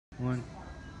One.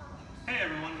 Hey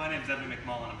everyone, my name is Evan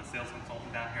McMullen. I'm a sales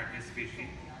consultant down here at Mitisubishi,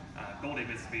 Goldy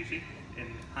Mitisubishi in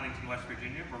Huntington, West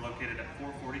Virginia. We're located at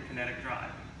 440 Kinetic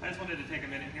Drive. I just wanted to take a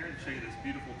minute here and show you this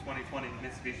beautiful 2020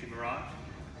 Mitsubishi Mirage.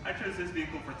 I chose this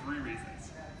vehicle for 3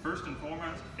 reasons. First and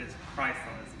foremost is price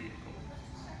on this vehicle.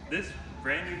 This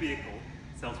brand new vehicle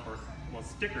sells for,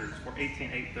 stickers for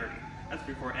 $18,830. That's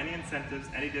before any incentives,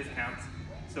 any discounts.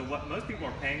 So what most people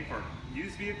are paying for a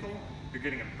used vehicle, you're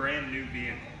getting a brand new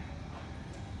vehicle.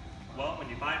 Well, when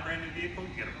you buy a brand new vehicle,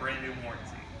 you get a brand new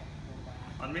warranty.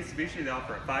 On Mitsubishi, they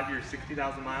offer a 5-year,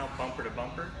 60,000 mile bumper to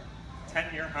bumper,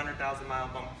 10-year, 100,000 mile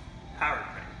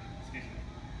powertrain. Excuse me.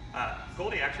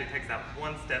 Goldy actually takes that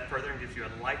one step further and gives you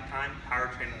a lifetime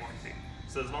powertrain warranty.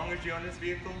 So as long as you own this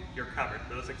vehicle, you're covered.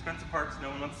 Those expensive parts no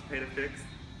one wants to pay to fix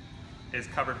is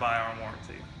covered by our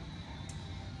warranty.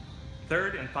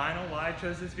 Third and final why I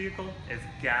chose this vehicle is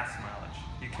gas mileage.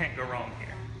 You can't go wrong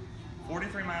here.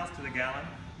 43 miles to the gallon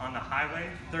on the highway,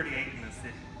 38 in the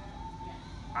city.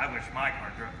 I wish my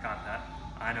car got that.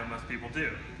 I know most people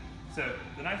do. So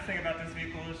the nice thing about this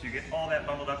vehicle is you get all that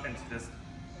bundled up into this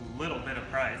little bit of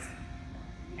price,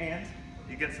 and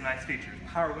you get some nice features.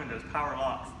 Power windows, power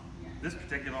locks. This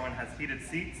particular one has heated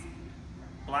seats,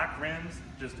 black rims,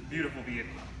 just a beautiful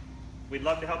vehicle. We'd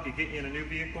love to help you get you in a new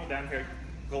vehicle down here at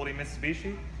Goldy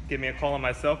Mitsubishi. Give me a call on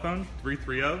my cell phone,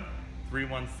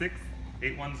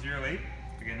 330-316-8108.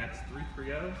 Again, that's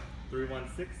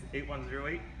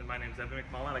 330-316-8108. And my name's Evan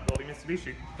McMullen at Goldy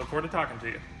Mitsubishi. Look forward to talking to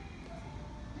you.